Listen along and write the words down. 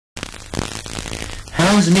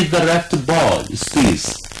hands make direct by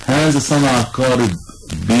space. hands صنع القارب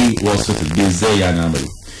بواسطة ازاي يعني عمله.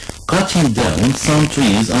 cutting down some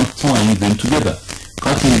trees and tying them together.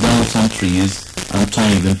 cutting down some trees and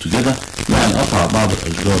tying them together يعني قطع بعض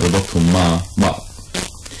الأشجار ربطهم مع بعض.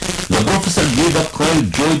 The professor gave a cry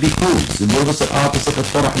of joy because البروفيسور أعطى صفة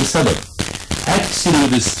فرح لسبب.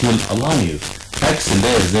 Axel is still alive. Axel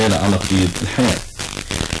لا يزال على قيد الحياة.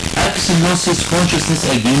 Axel lost his consciousness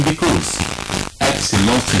again because Axel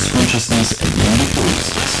lost his consciousness again because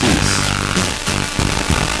space.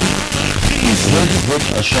 His head hit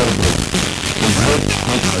a sharp rock. His head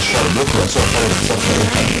hit a sharp rock رأسه خرج صرف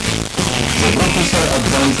الحياة. The professor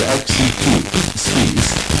advised Axel to space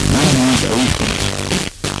when he was awakened.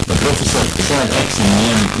 The professor ساعد Axel إنه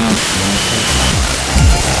يعمل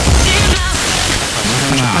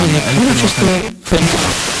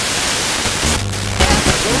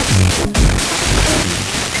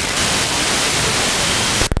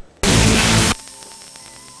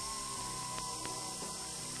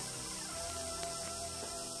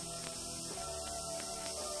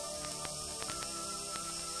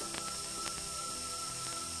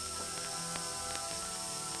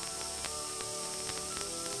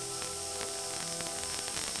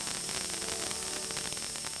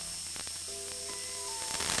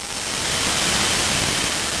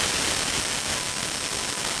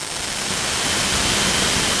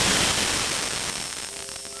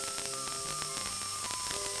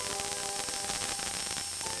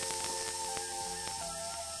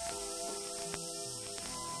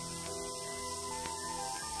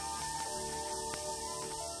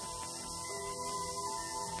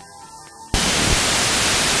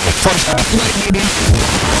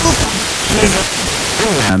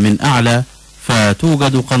من أعلى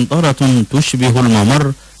فتوجد قنطرة تشبه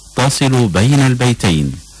الممر تصل بين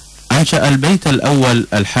البيتين. أنشأ البيت الأول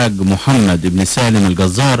الحاج محمد بن سالم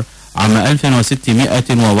الجزار عام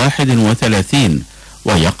 1631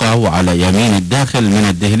 ويقع على يمين الداخل من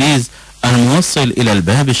الدهليز الموصل إلى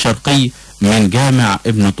الباب الشرقي من جامع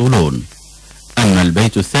ابن طولون. أما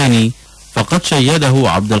البيت الثاني فقد شيده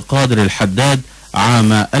عبد القادر الحداد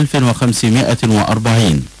عام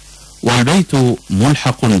 1540 والبيت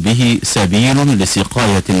ملحق به سبيل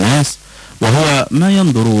لسقاية الناس وهو ما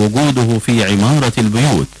يندر وجوده في عمارة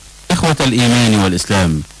البيوت. إخوة الإيمان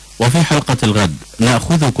والإسلام، وفي حلقة الغد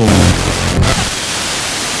نأخذكم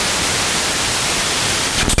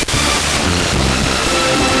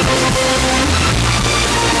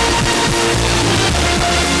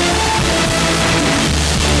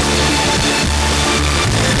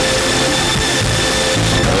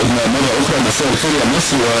مساء الخير يا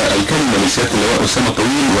مصر، والكلمة لسيادة اللواء أسامة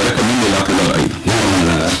طويل ولكن مني الاعتذار أيضا. نعم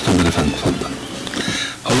أنا أستاذ فندم اتفضل.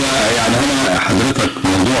 هو يعني هنا حضرتك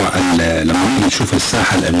موضوع لما نيجي نشوف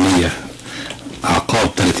الساحة الأمنية أعقاب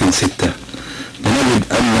 30/6 بنجد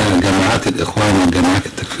أن جماعات الإخوان والجماعات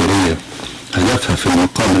التكفيرية هدفها في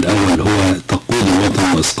المقام الأول هو تقويض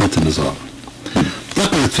الوطن وإسقاط النظام.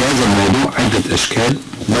 ذكرت في هذا الموضوع عدة أشكال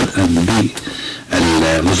بدءا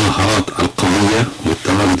بالمظاهرات القوية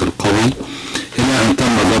والتمرد القوي إلى أن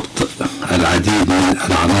تم ضبط العديد من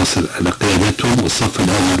العناصر لقيادتهم والصف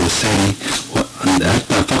الأول والثاني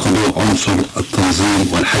حتى فقدوا عنصر التنظيم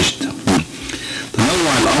والحشد.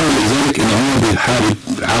 تنوع الأمر لذلك إن هو بيحارب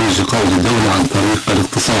عاوز يقوض الدولة عن طريق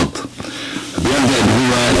الاقتصاد. بيبدأ إن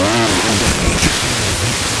هو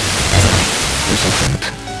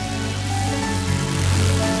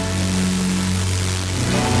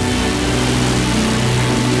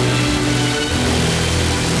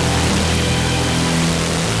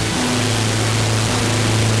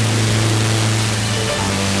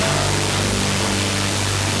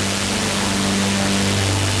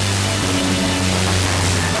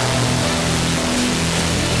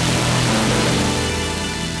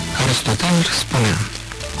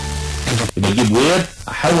بجيب وير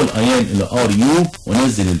احول ايان الى ار يو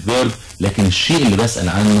وانزل الفيرب، لكن الشيء اللي بسال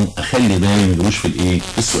عنه اخلي بالي ما يجيبوش في الايه؟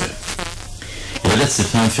 في السؤال. يبقى ده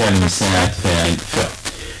استفهام فعل مساعد فاعل فعل.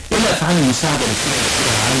 ايه الافعال المساعده اللي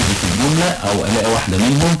فيها عندي في الجمله او الاقي واحده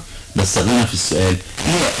منهم بستخدمها في السؤال؟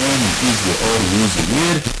 هي ان از وار يوز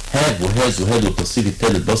وير هاف وهاز وهاد والتصريف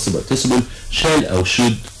الثالث بس بارتيسيبل شال او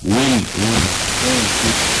شود ويل ويل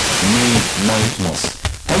مي مايت ماست.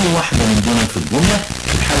 اي واحده من دول في الجمله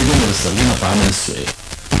في الحاله دي انا بستخدمها في عمل السؤال.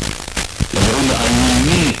 لما اقول له I will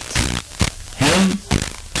meet him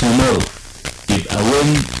tomorrow يبقى when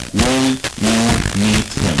will you meet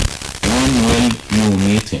him؟ when will you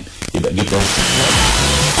meet him؟ يبقى جبت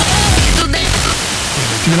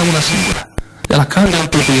Tiene una singola. La cambia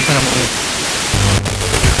anche per fare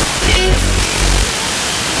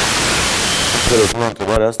Pero es una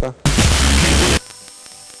tomar hasta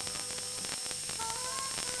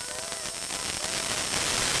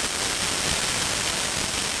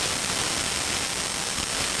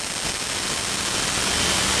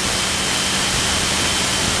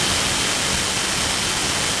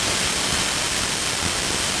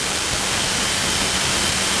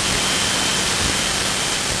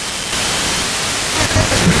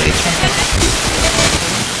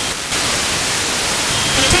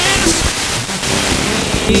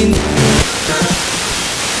الأمور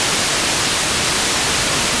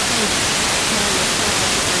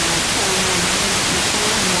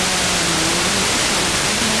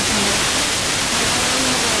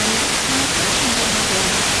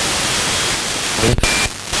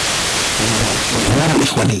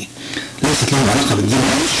الإخوانية ليست لهم علاقة بالدين.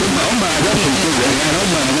 مش هم هدفهم كده، يعني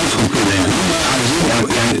هم هدفهم كده، يعني هم عايزين،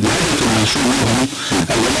 يعني الهدف المنشور منهم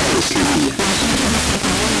الولاية الإسلامية.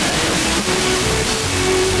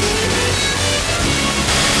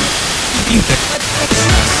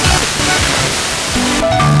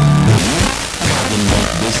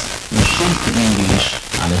 مش شرط انجلش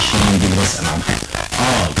علشان دي بسأل عن حاجة.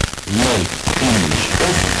 I like English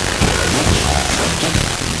of subject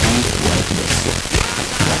وهتبقى السؤال.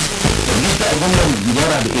 نجيب بقى جملة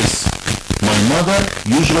مضارع باسم. My mother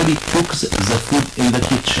usually cooks the food in the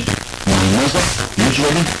kitchen. My mother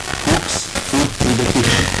usually cooks food in the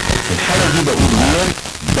kitchen. في الحالة دي بقول where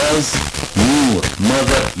does your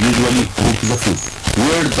mother usually cook the food.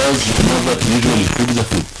 Where does your mother usually cook the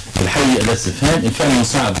food. في الحالة دي أداة استفهام. الفعل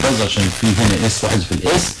المساعد does عشان في هنا اس واحد في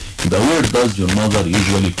الاس، يبقى where does your mother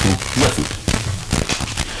usually cook the food.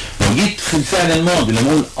 لو جيت في الفعل الماضي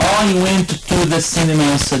لما اقول I went to the cinema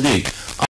yesterday،